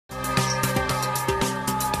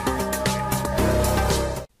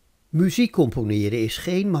Muziek componeren is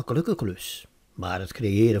geen makkelijke klus, maar het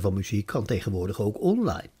creëren van muziek kan tegenwoordig ook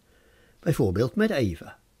online, bijvoorbeeld met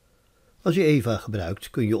AIVA. Als je AIVA gebruikt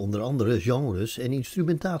kun je onder andere genres en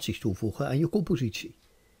instrumentaties toevoegen aan je compositie.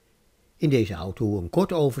 In deze auto een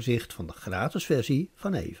kort overzicht van de gratis versie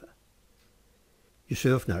van AIVA. Je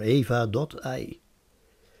surft naar aiva.ai.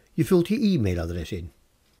 Je vult je e-mailadres in.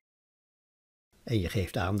 En je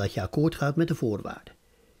geeft aan dat je akkoord gaat met de voorwaarden.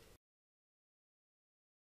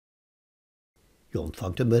 Je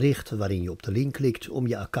ontvangt een bericht waarin je op de link klikt om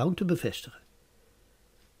je account te bevestigen.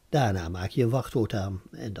 Daarna maak je een wachtwoord aan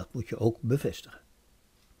en dat moet je ook bevestigen.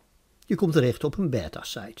 Je komt terecht op een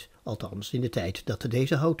beta-site, althans in de tijd dat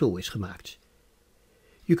deze auto is gemaakt.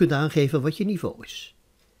 Je kunt aangeven wat je niveau is.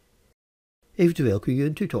 Eventueel kun je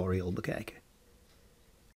een tutorial bekijken.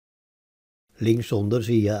 Linksonder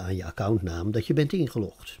zie je aan je accountnaam dat je bent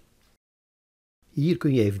ingelogd. Hier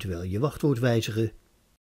kun je eventueel je wachtwoord wijzigen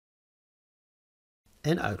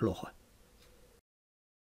en uitloggen.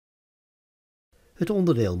 Het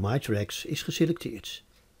onderdeel My Tracks is geselecteerd.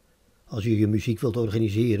 Als je je muziek wilt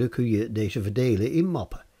organiseren kun je deze verdelen in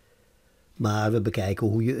mappen. Maar we bekijken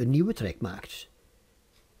hoe je een nieuwe track maakt.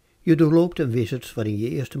 Je doorloopt een wizard waarin je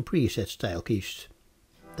eerst een preset-stijl kiest.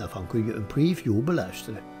 Daarvan kun je een preview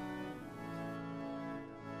beluisteren.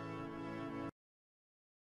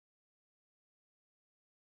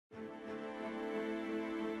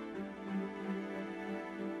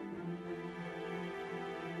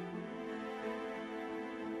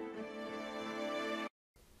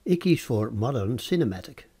 Ik kies voor Modern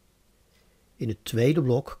Cinematic. In het tweede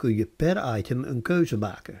blok kun je per item een keuze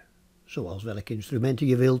maken, zoals welke instrumenten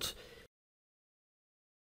je wilt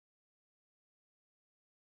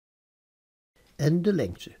en de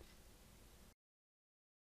lengte.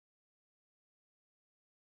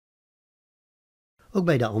 Ook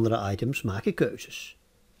bij de andere items maak ik keuzes.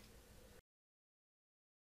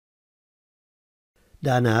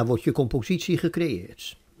 Daarna wordt je compositie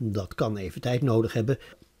gecreëerd. Dat kan even tijd nodig hebben,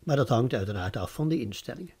 maar dat hangt uiteraard af van de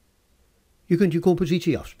instellingen. Je kunt je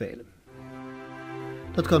compositie afspelen.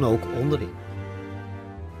 Dat kan ook onderin,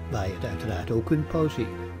 waar je het uiteraard ook kunt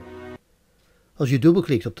pauzeren. Als je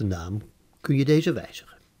dubbelklikt op de naam, kun je deze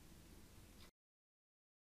wijzigen.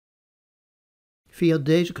 Via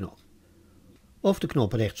deze knop. Of de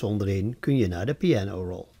knop rechts onderin kun je naar de piano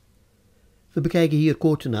roll. We bekijken hier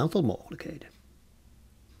kort een aantal mogelijkheden.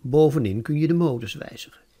 Bovenin kun je de modus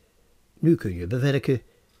wijzigen. Nu kun je bewerken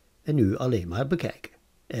en nu alleen maar bekijken.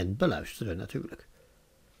 En beluisteren natuurlijk.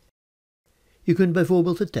 Je kunt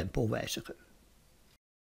bijvoorbeeld het tempo wijzigen.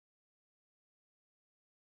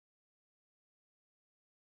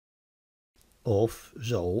 Of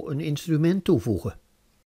zo een instrument toevoegen.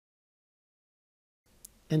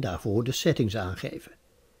 En daarvoor de settings aangeven.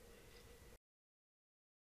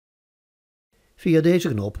 Via deze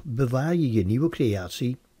knop bewaar je je nieuwe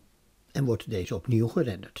creatie en wordt deze opnieuw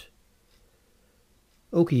gerenderd.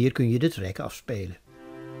 Ook hier kun je de track afspelen.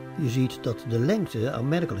 Je ziet dat de lengte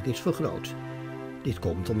aanmerkelijk is vergroot. Dit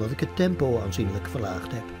komt omdat ik het tempo aanzienlijk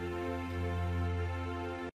verlaagd heb.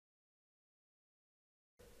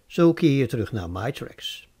 Zo keer je terug naar My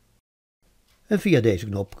Tracks. En via deze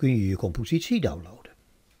knop kun je je compositie downloaden.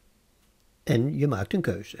 En je maakt een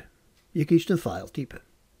keuze. Je kiest een filetype.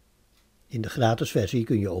 In de gratis versie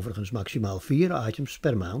kun je overigens maximaal 4 items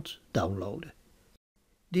per maand downloaden.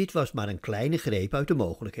 Dit was maar een kleine greep uit de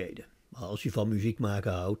mogelijkheden. Als je van muziek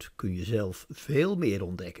maken houdt, kun je zelf veel meer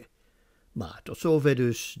ontdekken. Maar tot zover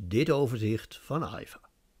dus dit overzicht van AIVA.